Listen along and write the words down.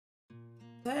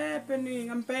What's happening?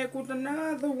 I'm back with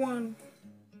another one.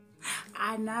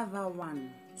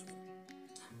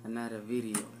 Another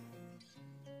video.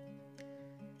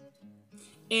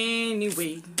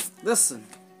 Anyway, listen.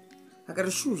 I got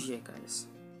a shoe here, guys.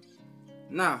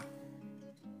 Now,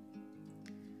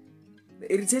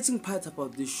 the irritating part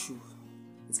about this shoe,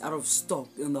 it's out of stock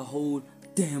in the whole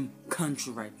damn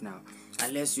country right now.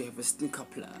 Unless you have a sneaker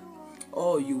plug,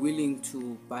 or you're willing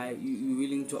to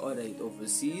order it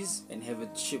overseas and have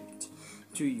it shipped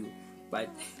to you. But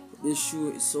this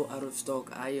shoe is so out of stock.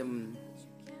 I am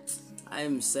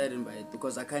saddened by it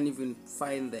because I can't even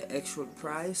find the actual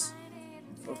price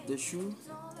of the shoe,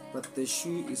 but the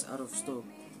shoe is out of stock.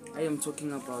 I am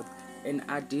talking about an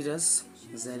Adidas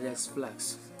ZX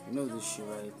Flux. You know this shoe,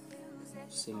 right?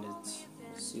 Seen it.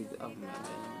 See the man.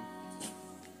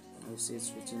 I see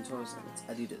it's written towards it's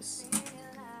Adidas.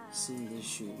 Seen this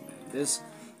shoe, man. This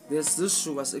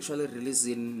shoe was actually released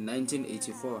in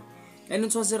 1984, and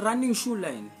it was a running shoe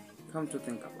line. Come to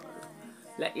think about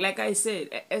it, like I said,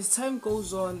 as time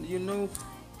goes on, you know,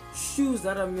 shoes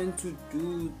that are meant to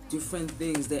do different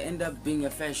things, they end up being a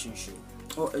fashion shoe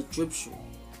or a drip shoe.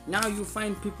 Now you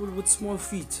find people with small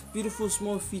feet, beautiful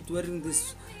small feet, wearing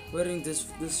this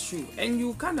shoe, and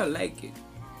you kind of like it.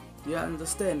 You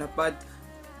understand? But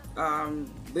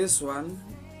this one,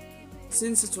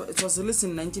 since it was released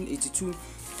in 1982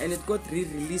 and it got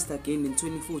re-released again in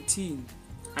 2014.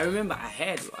 I remember I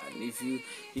had one. If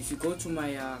you go to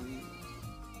my I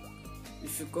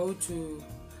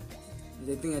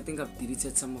think I've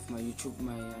deleted some of my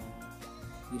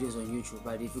videos on YouTube,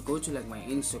 but if you go to like my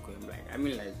Instagram,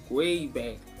 like way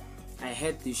back, I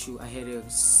had this shoe. I had a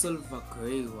silver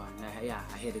gray one.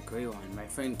 I had a gray one. My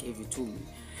friend gave it to me,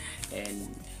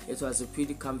 and it was a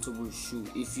pretty comfortable shoe.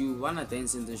 If you wanna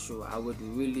dance in the shoe, I would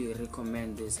really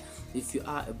recommend this. If you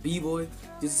are a b-boy,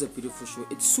 this is a beautiful shoe.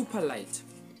 It's super light,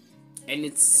 and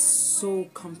it's so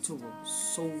comfortable,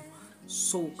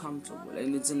 so comfortable,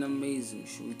 and it's an amazing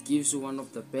shoe. It gives you one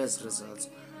of the best results.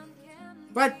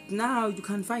 But now you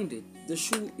can't find it. The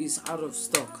shoe is out of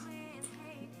stock.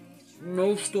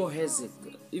 No store has it.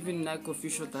 Even Nike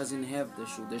official doesn't have the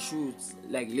shoe. The shoe is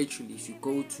like literally, if you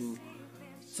go to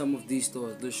some of these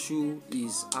stores, the shoe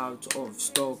is out of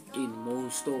stock in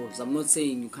most stores. I'm not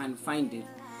saying you can't find it,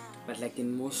 but like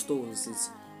in most stores,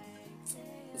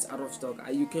 it's out of stock.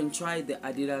 You can try the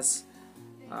Adidas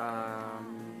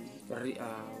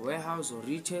warehouse or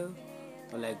retail,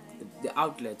 or like the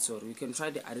outlet. So you can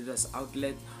try the Adidas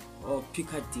outlet or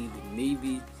Piccadilly.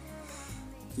 Maybe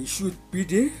they should be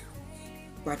there,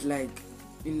 but like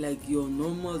in like your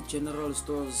normal general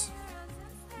stores,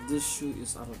 this shoe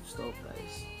is out of stock,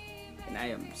 guys, and I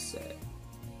am sad.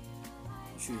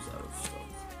 The shoe is out of stock.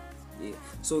 Yeah.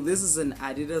 So this is an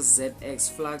Adidas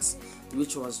ZX Flux,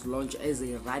 which was launched as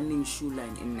a running shoe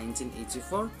line in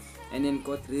 1984, and then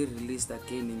got re-released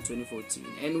again in 2014.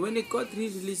 And when it got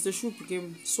re-released, the shoe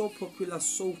became so popular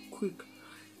so quick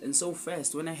and so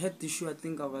fast. When I had the shoe, I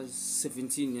think I was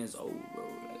 17 years old, bro.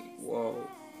 Like, whoa.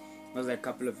 It was like a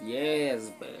couple of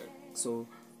years back. So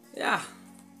yeah,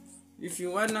 if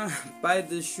you wanna buy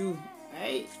the shoe,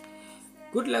 hey,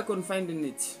 good luck on finding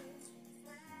it.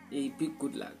 Hey, big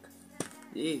good luck.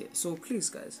 Yeah, so please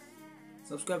guys,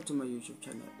 subscribe to my YouTube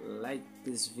channel, like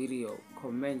this video,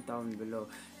 comment down below,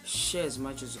 share as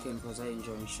much as you can because I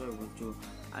enjoy sharing with you.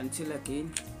 Until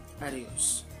again,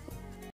 adios.